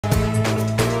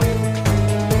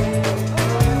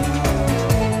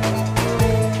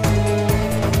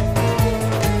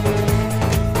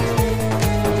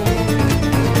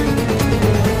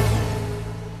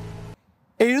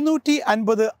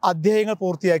750 അധ്യായങ്ങൾ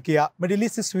പൂർത്തിയാക്കിയ middle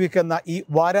east this week എന്ന ഈ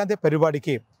വാരാന്ത്യ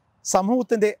പരിപാടിക്ക്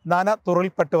സമൂഹത്തിന്റെ നാനാ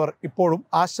തുറയിൽപ്പെട്ടവർ ഇപ്പോഴും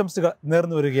ആശംസകൾ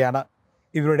നേർന്നു വരികയാണ്.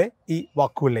 ഇവരുടെ ഈ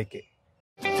വാക്കുകളിലേക്ക്.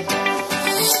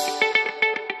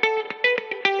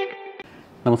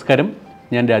 നമസ്കാരം,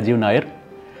 ഞാൻ രാജീവ് നായർ.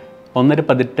 1.5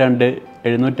 പതിറ്റാണ്ട്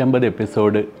 750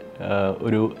 എപ്പിസോഡ്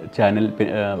ഒരു ചാനൽ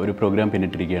ഒരു programme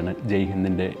പിന്നിട്ടിരിക്കുകയാണ്.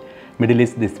 ജയ്ഹിന്ദിൻ്റെ middle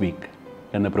east this week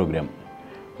എന്ന പ്രോഗ്രാം.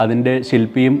 അതിൻ്റെ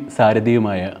ശില്പിയും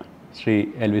സാരഥിയുമായ ശ്രീ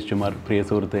എൽവിസ് ചുമാർ, പ്രിയ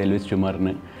സുഹൃത്ത് എൽവിസ്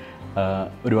ചുമാറിന്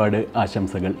ഒരുപാട്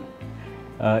ആശംസകൾ.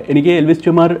 എനിക്ക് എൽവിസ്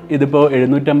ചുമാർ ഇതിപ്പോൾ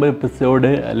 750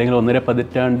 എപ്പിസോഡ് അല്ലെങ്കിൽ 1.5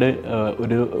 പതിറ്റാണ്ട്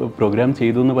ഒരു പ്രോഗ്രാം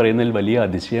ചെയ്തു എന്ന് പറയുന്നതിൽ വലിയ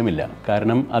അതിശയമില്ല.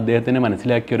 കാരണം അദ്ദേഹത്തിനെ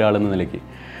മനസ്സിലാക്കിയ ഒരാളെന്ന നിലയ്ക്ക്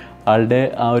ആളുടെ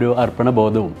ആ ഒരു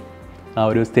അർപ്പണബോധവും ആ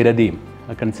ഒരു സ്ഥിരതയും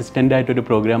കൺസിസ്റ്റൻ്റായിട്ടൊരു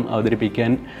പ്രോഗ്രാം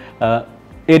അവതരിപ്പിക്കാൻ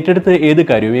ഏറ്റെടുത്ത് ഏത്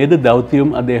കാര്യവും ഏത്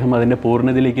ദൗത്യവും അദ്ദേഹം അതിൻ്റെ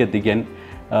പൂർണ്ണതയിലേക്ക് എത്തിക്കാൻ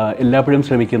എല്ലാപ്പോഴും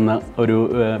ശ്രമിക്കുന്ന ഒരു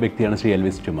വ്യക്തിയാണ് ശ്രീ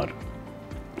എൽവിസ് ചുമാർ.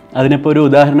 അതിനിപ്പോൾ ഒരു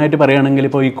ഉദാഹരണമായിട്ട് പറയുകയാണെങ്കിൽ,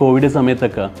 ഇപ്പോൾ ഈ കോവിഡ്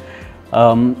സമയത്തൊക്കെ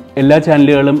എല്ലാ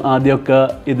ചാനലുകളും ആദ്യമൊക്കെ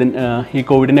ഈ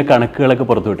കോവിഡിൻ്റെ കണക്കുകളൊക്കെ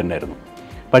പുറത്തുവിട്ടിട്ടുണ്ടായിരുന്നു.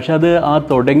 പക്ഷെ അത് ആ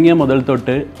തുടങ്ങിയ മുതൽ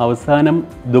തൊട്ട് അവസാനം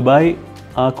ദുബായ്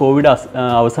ആ കോവിഡ്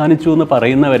അവസാനിച്ചു എന്ന്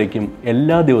പറയുന്നവരേക്കും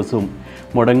എല്ലാ ദിവസവും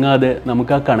മുടങ്ങാതെ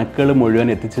നമുക്ക് ആ കണക്കുകൾ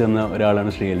മുഴുവൻ എത്തിച്ചു തന്ന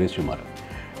ഒരാളാണ് ശ്രീ എൽവിസ് ചുമാർ.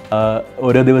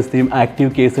 ഓരോ ദിവസത്തെയും ആക്റ്റീവ്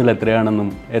കേസുകൾ എത്രയാണെന്നും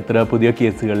എത്ര പുതിയ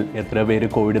കേസുകൾ, എത്ര പേര്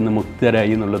കോവിഡിൽ നിന്ന്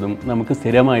മുക്തരായി എന്നുള്ളതും നമുക്ക്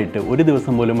സ്ഥിരമായിട്ട് ഒരു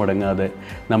ദിവസം പോലും മുടങ്ങാതെ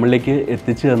നമ്മളിലേക്ക്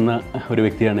എത്തിച്ചു തന്ന ഒരു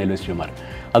വ്യക്തിയാണ് എൽവിസ് ചുമാർ.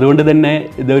 അതുകൊണ്ട് തന്നെ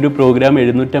ഇതൊരു പ്രോഗ്രാം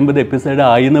 750 എപ്പിസോഡ്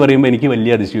ആയി എന്ന് പറയുമ്പോൾ എനിക്ക്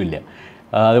വലിയ അതിശയമില്ല.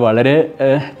 അത് വളരെ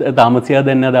താമസിയാതെ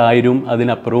തന്നെ അത് 1000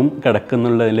 അതിനപ്പുറവും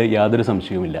കിടക്കുന്നുള്ളതിൽ യാതൊരു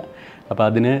സംശയവുമില്ല. അപ്പോൾ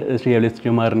അതിന് ശ്രീ എൽവിസ്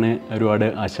ചുമാറിന് ഒരുപാട്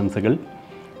ആശംസകൾ.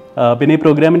 പിന്നെ ഈ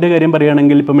പ്രോഗ്രാമിൻ്റെ കാര്യം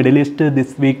പറയുകയാണെങ്കിൽ, ഇപ്പോൾ മിഡിൽ ഈസ്റ്റ്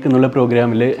ദിസ് വീക്ക് എന്നുള്ള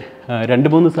പ്രോഗ്രാമിൽ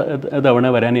 2-3 തവണ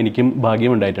വരാൻ എനിക്കും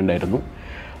ഭാഗ്യമുണ്ടായിട്ടുണ്ടായിരുന്നു.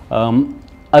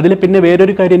 അതിൽ പിന്നെ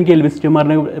വേറൊരു കാര്യം എനിക്ക് എൽവിസ്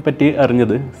ചുമാറിനെ പറ്റി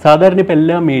അറിഞ്ഞത്, സാധാരണ ഇപ്പോൾ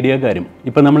എല്ലാ മീഡിയക്കാരും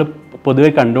ഇപ്പോൾ നമ്മൾ പൊതുവെ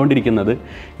കണ്ടുകൊണ്ടിരിക്കുന്നത്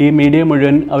ഈ മീഡിയ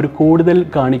മുഴുവൻ അവർ കൂടുതൽ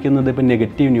കാണിക്കുന്നത് ഇപ്പോൾ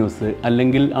നെഗറ്റീവ് ന്യൂസ്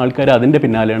അല്ലെങ്കിൽ ആൾക്കാർ അതിൻ്റെ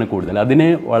പിന്നാലെയാണ് കൂടുതൽ, അതിനെ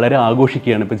വളരെ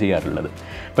ആഘോഷിക്കുകയാണ് ഇപ്പോൾ ചെയ്യാറുള്ളത്.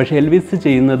 പക്ഷേ എൽവിസ്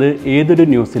ചെയ്യുന്നത് ഏതൊരു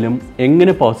ന്യൂസിലും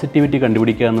എങ്ങനെ പോസിറ്റിവിറ്റി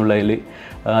കണ്ടുപിടിക്കുക എന്നുള്ളതിൽ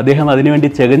അദ്ദേഹം അതിനുവേണ്ടി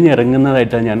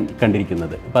ചെകഞ്ഞിറങ്ങുന്നതായിട്ടാണ് ഞാൻ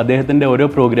കണ്ടിരിക്കുന്നത്. അപ്പോൾ അദ്ദേഹത്തിൻ്റെ ഓരോ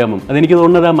പ്രോഗ്രാമും അതെനിക്ക്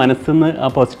തോന്നുന്നത് ആ മനസ്സിന്ന് ആ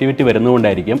പോസിറ്റിവിറ്റി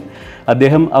വരുന്നതുകൊണ്ടായിരിക്കും.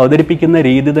 അദ്ദേഹം അവതരിപ്പിക്കുന്ന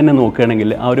രീതി തന്നെ നോക്കുകയാണെങ്കിൽ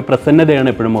ആ ഒരു പ്രസന്നതയാണ്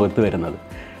എപ്പോഴും മുഖത്ത് വരുന്നത്.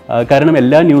 കാരണം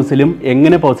എല്ലാ ന്യൂസിലും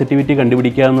എങ്ങനെ പോസിറ്റിവിറ്റി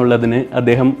കണ്ടുപിടിക്കുക എന്നുള്ളതിന്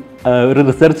അദ്ദേഹം ഒരു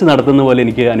റിസർച്ച് നടത്തുന്ന പോലെ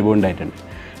എനിക്ക് അനുഭവം ഉണ്ടായിട്ടുണ്ട്.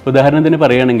 ഉദാഹരണത്തിന്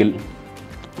പറയുകയാണെങ്കിൽ,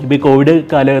 ഇപ്പോൾ ഈ കോവിഡ്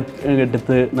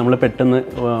കാലഘട്ടത്ത് നമ്മൾ പെട്ടെന്ന്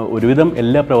ഒരുവിധം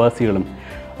എല്ലാ പ്രവാസികളും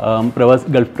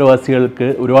ഗൾഫ് പ്രവാസികൾക്ക്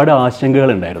ഒരുപാട്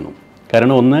ആശങ്കകളുണ്ടായിരുന്നു.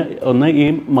 കാരണം ഒന്ന് ഈ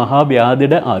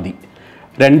മഹാവ്യാധിയുടെ ആദി,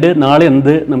 2 നാളെ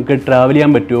എന്ത് നമുക്ക് ട്രാവൽ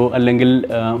ചെയ്യാൻ പറ്റുമോ അല്ലെങ്കിൽ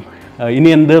ഇനി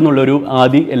എന്ത് എന്നുള്ളൊരു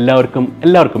ആദി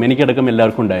എല്ലാവർക്കും എനിക്കടക്കം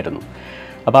എല്ലാവർക്കും ഉണ്ടായിരുന്നു.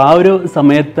 അപ്പോൾ ആ ഒരു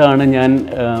സമയത്താണ് ഞാൻ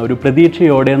ഒരു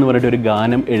പ്രതീക്ഷയോടെ എന്ന് പറഞ്ഞിട്ട് ഒരു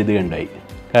ഗാനം എഴുതുകയുണ്ടായി.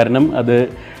 കാരണം അത്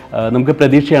നമുക്ക്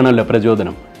പ്രതീക്ഷയാണല്ലോ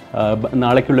പ്രചോദനം.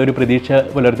 നാളേക്കുള്ളൊരു പ്രതീക്ഷ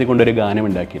പുലർത്തിക്കൊണ്ടൊരു ഗാനം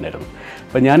ഉണ്ടാക്കിയിട്ടുണ്ടായിരുന്നു.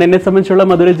 അപ്പോൾ ഞാൻ എന്നെ സംബന്ധിച്ചോളം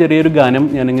അതൊരു ചെറിയൊരു ഗാനം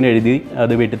ഞാനിങ്ങനെ എഴുതി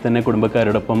അത് വീട്ടിൽ തന്നെ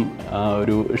കുടുംബക്കാരോടൊപ്പം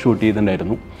ഒരു ഷൂട്ട്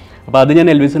ചെയ്തിട്ടുണ്ടായിരുന്നു. അപ്പോൾ അത് ഞാൻ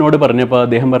എൽവിസിനോട് പറഞ്ഞപ്പോൾ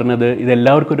അദ്ദേഹം പറഞ്ഞത്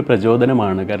ഇതെല്ലാവർക്കും ഒരു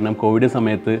പ്രചോദനമാണ്. കാരണം കോവിഡ്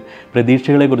സമയത്ത്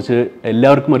പ്രതീക്ഷകളെക്കുറിച്ച്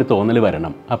എല്ലാവർക്കും ഒരു തോന്നൽ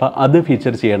വരണം, അപ്പോൾ അത്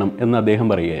ഫീച്ചർ ചെയ്യണം എന്ന് അദ്ദേഹം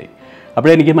പറയുകയായി.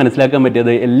 അപ്പോഴെനിക്ക് മനസ്സിലാക്കാൻ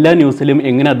പറ്റിയത് എല്ലാ ന്യൂസിലും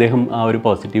എങ്ങനെ അദ്ദേഹം ആ ഒരു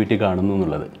പോസിറ്റിവിറ്റി കാണുന്നു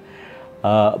എന്നുള്ളത്.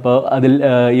 അപ്പോൾ അതിൽ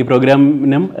ഈ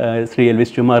പ്രോഗ്രാമിനും ശ്രീ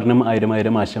എൽവിസ് ചുമാറിനും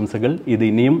 1000 ആശംസകൾ. ഇത്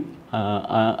ഇനിയും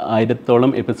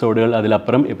 1000ഓളം എപ്പിസോഡുകൾ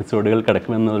അതിലപ്പുറം എപ്പിസോഡുകൾ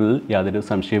കിടക്കുമെന്നുള്ളതിൽ യാതൊരു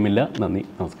സംശയവുമില്ല. നന്ദി,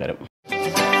 നമസ്കാരം.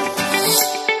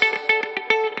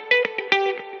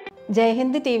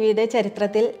 ജയ്ഹിന്ദ് ടി വിയുടെ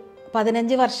ചരിത്രത്തിൽ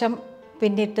 15 വർഷം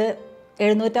പിന്നിട്ട്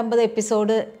 750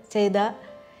 എപ്പിസോഡ് ചെയ്ത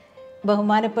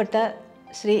ബഹുമാനപ്പെട്ട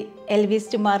ശ്രീ എൽവിസ്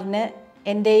ചുമാറിന്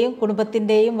എൻ്റെയും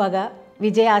കുടുംബത്തിൻ്റെയും വക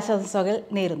വിജയാശംസകൾ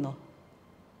നേരുന്നു.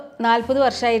 40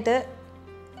 വർഷമായിട്ട്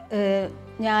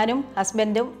ഞാനും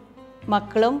ഹസ്ബൻഡും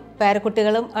മക്കളും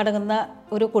പേരക്കുട്ടികളും അടങ്ങുന്ന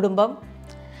ഒരു കുടുംബം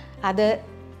അത്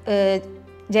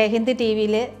ജയ്ഹിന്ദ് ടി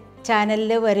വിയിൽ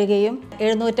ചാനലിൽ വരികയും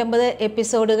 750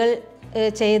 എപ്പിസോഡുകൾ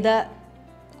ചെയ്ത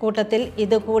കൂട്ടത്തിൽ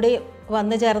ഇത് കൂടി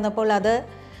വന്നു ചേർന്നപ്പോൾ അത്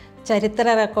ചരിത്ര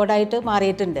റെക്കോർഡായിട്ട്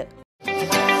മാറിയിട്ടുണ്ട്.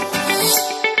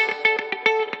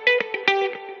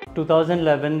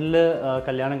 2011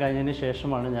 കല്യാണം കഴിഞ്ഞതിന്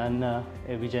ശേഷമാണ് ഞാൻ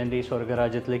വിജയൻ്റെ ഈ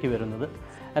സ്വർഗരാജ്യത്തിലേക്ക് വരുന്നത്.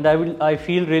 And I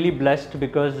feel really blessed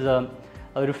because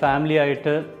ഒരു ഫാമിലി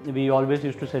ആയിട്ട് we always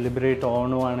use to celebrate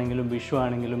Onam ആണെങ്കിലും വിഷു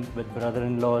ആണെങ്കിലും വിത്ത് brother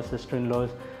in loss, sister in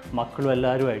loss, മക്കളും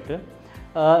എല്ലാവരുമായിട്ട്.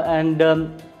 ആൻഡ്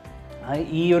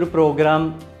ഈ ഒരു പ്രോഗ്രാം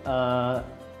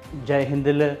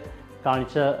ജയ്ഹിന്ദിൽ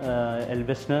കാണിച്ച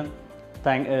എൽവിസിന്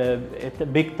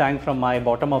big thank from my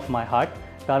bottom of my heart.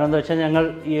 കാരണം എന്താ വെച്ചാൽ ഞങ്ങൾ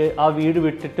ആ വീട്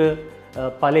വിട്ടിട്ട്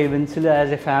പല ഇവൻസിൽ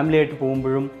ആസ് എ ഫാമിലി ആയിട്ട്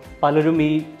പോകുമ്പോഴും പലരും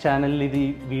ഈ ചാനലിൽ ഇത്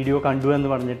വീഡിയോ കണ്ടു എന്ന്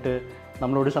പറഞ്ഞിട്ട്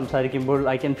നമ്മളോട് സംസാരിക്കുമ്പോൾ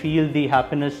I can feel the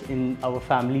happiness in our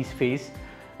family's face.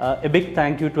 A big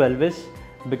thank you to Elvis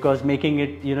because making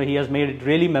it, he has made it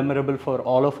really memorable for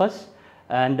all of us,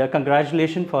 and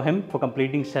congratulations for him for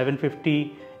completing 750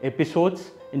 episodes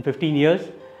in 15 years,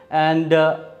 and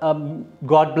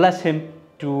God bless him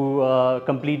to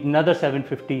complete another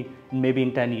 750 maybe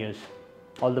in 10 years.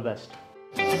 All the best.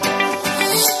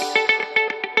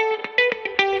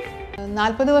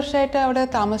 40 വർഷമായിട്ട് അവിടെ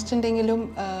താമസിച്ചിട്ടുണ്ടെങ്കിലും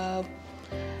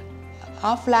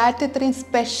ആ flat ഇത്രയും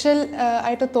special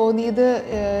ആയിട്ട് തോന്നിയത്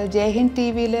Jaihind T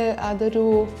വിയിൽ അതൊരു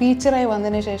ഫീച്ചറായി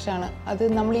വന്നതിന് ശേഷമാണ്. അത്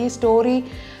നമ്മൾ ഈ സ്റ്റോറി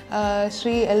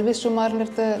ശ്രീ എൽവിസ് ചുമാറിൻ്റെ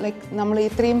അടുത്ത് നമ്മൾ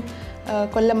ഇത്രയും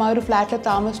കൊല്ലം ആ ഒരു ഫ്ലാറ്റിൽ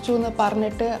താമസിച്ചു എന്ന്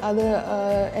പറഞ്ഞിട്ട് അത്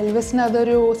എൽവിസിന്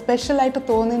അതൊരു സ്പെഷ്യലായിട്ട്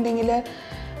തോന്നിയിട്ടുണ്ടെങ്കിൽ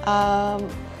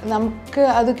നമുക്ക്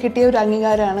അത് കിട്ടിയ ഒരു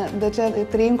അംഗീകാരമാണ്. എന്താ വെച്ചാൽ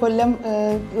ഇത്രയും കൊല്ലം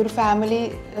ഒരു ഫാമിലി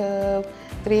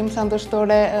ഇത്രയും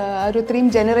സന്തോഷത്തോടെ ഒരു ഇത്രയും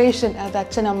ജനറേഷൻ, അത്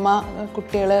അച്ഛനമ്മ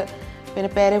കുട്ടികൾ പിന്നെ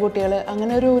പേരക്കുട്ടികൾ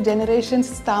അങ്ങനെ ഒരു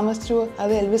ജനറേഷൻസ് താമസിച്ചു.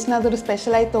 അത് എൽവിസിന് അതൊരു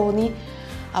സ്പെഷ്യലായി തോന്നി.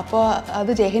 അപ്പോൾ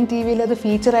അത് ജയ്ഹിന്ദ് ടി വിയിൽ അത്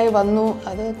ഫീച്ചറായി വന്നു.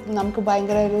 അത് നമുക്ക്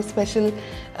ഭയങ്കര ഒരു സ്പെഷ്യൽ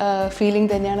ഫീലിംഗ്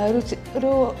തന്നെയാണ്,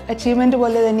 ഒരു അച്ചീവ്മെൻറ്റ്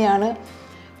പോലെ തന്നെയാണ്.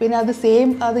 പിന്നെ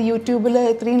അത് യൂട്യൂബിൽ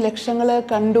ഇത്രയും ലക്ഷങ്ങൾ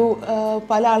കണ്ടു.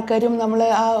 പല ആൾക്കാരും നമ്മൾ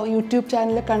ആ യൂട്യൂബ്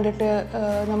ചാനൽ കണ്ടിട്ട്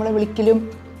നമ്മളെ വിളിക്കലും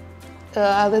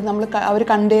അത് അവർ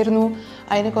കണ്ടിരുന്നു,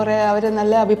 അതിന് കുറേ അവർ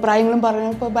നല്ല അഭിപ്രായങ്ങളും പറഞ്ഞു.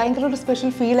 ഇപ്പോൾ ഭയങ്കര ഒരു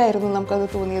സ്പെഷ്യൽ ഫീലായിരുന്നു നമുക്കത്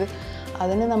തോന്നിയത്.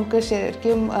 അതിന് നമുക്ക്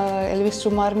ശരിക്കും എൽവിസ്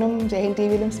ചുമാറിനും ജയ്ഹിന്ദ് ടി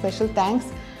വിയിലും സ്പെഷ്യൽ താങ്ക്സ്.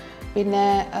 പിന്നെ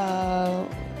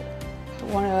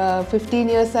 15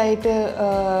 ഇയേഴ്സായിട്ട്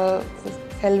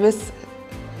എൽവിസ്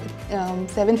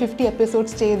 750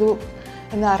 എപ്പിസോഡ്സ് ചെയ്തു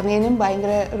എന്ന് അറിഞ്ഞതിനും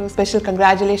ഭയങ്കര ഒരു special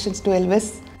congratulations to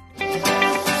Elvis.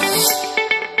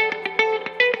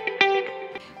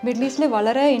 Middle ഈസ്റ്റിലെ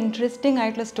വളരെ ഇൻട്രസ്റ്റിംഗ്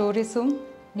ആയിട്ടുള്ള സ്റ്റോറീസും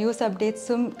ന്യൂസ്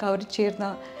അപ്ഡേറ്റ്സും കവർ ചെയ്യുന്ന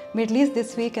മിഡിൽ ഈസ്റ്റ്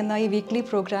ദിസ് വീക്ക് എന്ന ഈ വീക്ക്ലി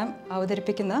പ്രോഗ്രാം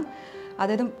അവതരിപ്പിക്കുന്ന,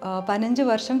 അതായത് 15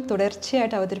 വർഷം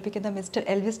തുടർച്ചയായിട്ട് അവതരിപ്പിക്കുന്ന മിസ്റ്റർ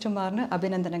എൽവിസ് ചുമാറിന്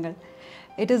അഭിനന്ദനങ്ങൾ.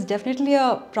 It is definitely A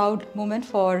proud moment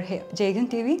four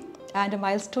Jaihind T V and A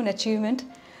milestone achievement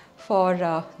for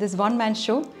this one man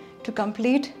show to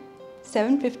complete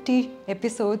 750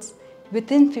 episodes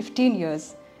within 15 years.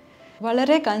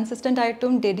 വളരെ consistent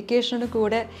ആയിട്ടും ഡെഡിക്കേഷനോടും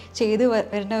കൂടെ ചെയ്തു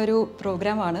വരുന്ന ഒരു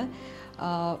പ്രോഗ്രാമാണ്.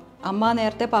 അമ്മ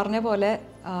നേരത്തെ പറഞ്ഞ പോലെ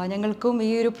ഞങ്ങൾക്കും ഈ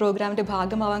ഒരു പ്രോഗ്രാമിൻ്റെ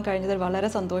ഭാഗമാവാൻ കഴിഞ്ഞതിൽ വളരെ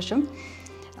സന്തോഷം.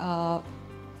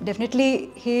 Definitely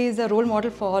he is A role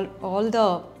model for all the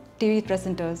T V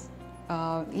പ്രസൻറ്റേഴ്സ്.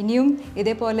 ഇനിയും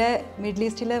ഇതേപോലെ മിഡിൽ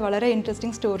ഈസ്റ്റിലെ വളരെ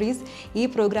ഇൻട്രസ്റ്റിംഗ് സ്റ്റോറീസ് ഈ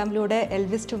പ്രോഗ്രാമിലൂടെ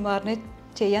എൽവിസ് ചുമാറിന്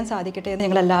ചെയ്യാൻ സാധിക്കട്ടെ എന്ന്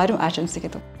ഞങ്ങളെല്ലാവരും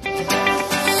ആശംസിക്കുന്നു.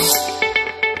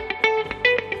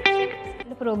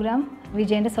 പ്രോഗ്രാം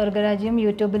വിജയൻ്റെ സ്വർഗരാജ്യം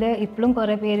യൂട്യൂബിൽ ഇപ്പോഴും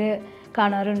കുറേ പേര്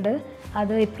കാണാറുണ്ട്.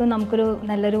 അത് ഇപ്പോഴും നമുക്കൊരു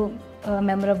നല്ലൊരു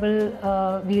മെമ്മറബിൾ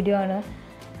വീഡിയോ ആണ്.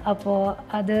 അപ്പോൾ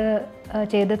അത്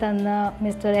ചെയ്തു തന്ന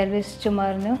മിസ്റ്റർ എൽവിസ്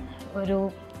ചുമാറിന് ഒരു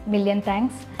മില്യൺ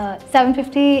താങ്ക്സ്.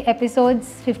 750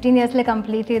 എപ്പിസോഡ്സ് 15 ഇയേഴ്സിൽ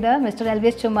കംപ്ലീറ്റ് ചെയ്ത മിസ്റ്റർ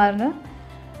എൽവിസ് ചുമാറിന്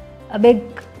ബിഗ്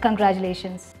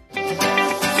കൺഗ്രാജുലേഷൻസ്.